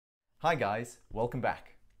Hi guys, welcome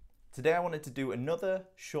back. Today I wanted to do another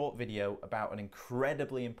short video about an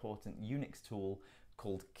incredibly important Unix tool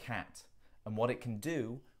called cat and what it can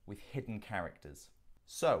do with hidden characters.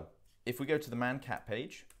 So if we go to the man cat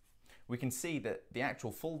page, we can see that the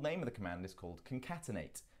actual full name of the command is called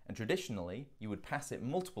concatenate, and traditionally you would pass it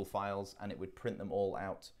multiple files and it would print them all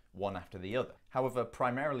out one after the other. However,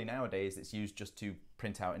 primarily nowadays it's used just to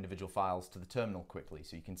print out individual files to the terminal quickly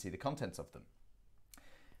so you can see the contents of them.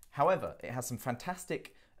 However, it has some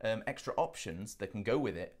fantastic extra options that can go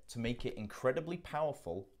with it to make it incredibly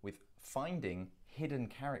powerful with finding hidden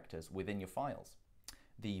characters within your files.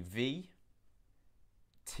 The V,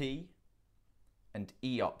 T, and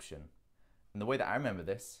E option. And the way that I remember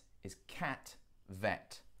this is cat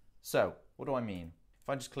vet. So, what do I mean? If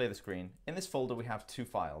I just clear the screen, in this folder we have two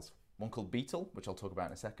files. One called Beetle, which I'll talk about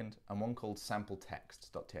in a second, and one called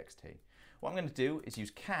sampletext.txt. What I'm going to do is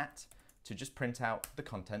use cat to just print out the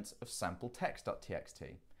contents of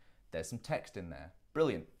sampletext.txt. There's some text in there.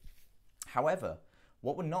 Brilliant. However,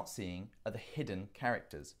 what we're not seeing are the hidden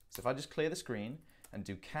characters. So if I just clear the screen and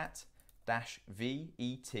do cat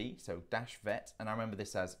 -vet, so -vet, and I remember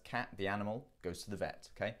this as cat, the animal, goes to the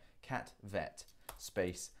vet, okay? Cat vet,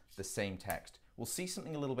 space, the same text. We'll see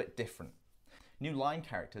something a little bit different. New line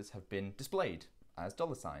characters have been displayed as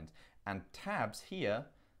 $signs, and tabs here,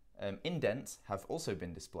 indents, have also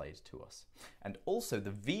been displayed to us. And also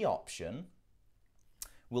the V option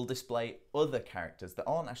will display other characters that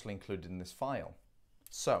aren't actually included in this file.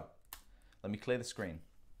 So let me clear the screen.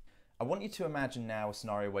 I want you to imagine now a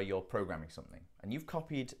scenario where you're programming something and you've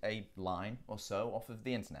copied a line or so off of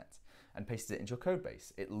the internet and pasted it into your code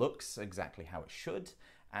base. It looks exactly how it should,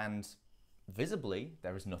 and visibly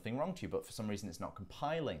there is nothing wrong to you, but for some reason it's not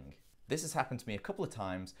compiling. This has happened to me a couple of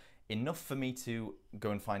times, enough for me to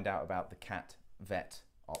go and find out about the cat vet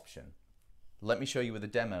option. Let me show you with a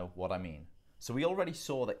demo what I mean. So we already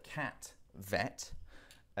saw that cat vet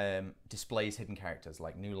displays hidden characters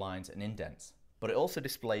like new lines and indents, but it also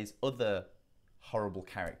displays other horrible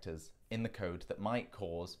characters in the code that might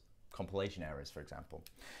cause compilation errors, for example.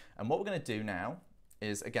 And what we're going to do now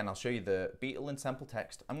is, again, I'll show you the Beetle and sample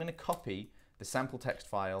text. I'm going to copy the sample text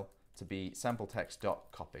file to be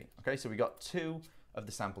sampletext.copy. Okay, so we got two of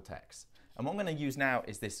the sample texts. And what I'm going to use now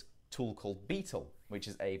is this tool called Beetle, which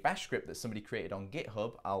is a bash script that somebody created on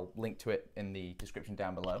GitHub. I'll link to it in the description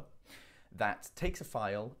down below. That takes a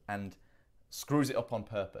file and screws it up on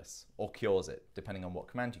purpose, or cures it, depending on what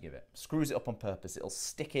command you give it. Screws it up on purpose. It'll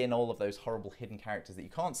stick in all of those horrible hidden characters that you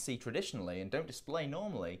can't see traditionally and don't display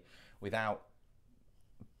normally without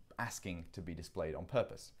asking to be displayed on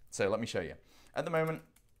purpose. So let me show you. At the moment,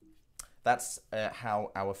 that's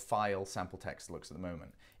how our file sample text looks at the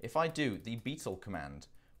moment. If I do the Beetle command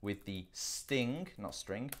with the sting, not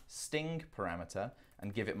string, sting parameter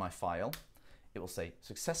and give it my file, it will say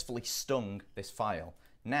successfully stung this file.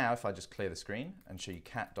 Now if I just clear the screen and show you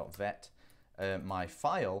cat.vet, my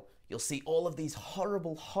file, you'll see all of these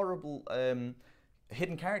horrible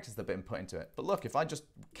hidden characters that have been put into it. But look, if I just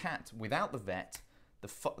cat without the vet,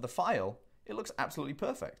 the file, it looks absolutely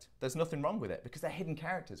perfect. There's nothing wrong with it because they're hidden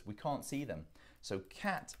characters. We can't see them. So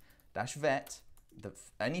cat-vet,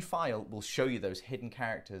 any file will show you those hidden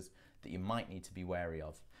characters that you might need to be wary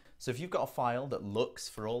of. So if you've got a file that looks,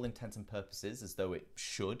 for all intents and purposes, as though it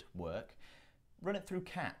should work, run it through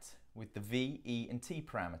cat with the V, E, and T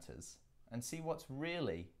parameters and see what's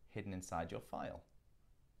really hidden inside your file.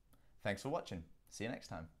 Thanks for watching. See you next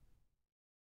time.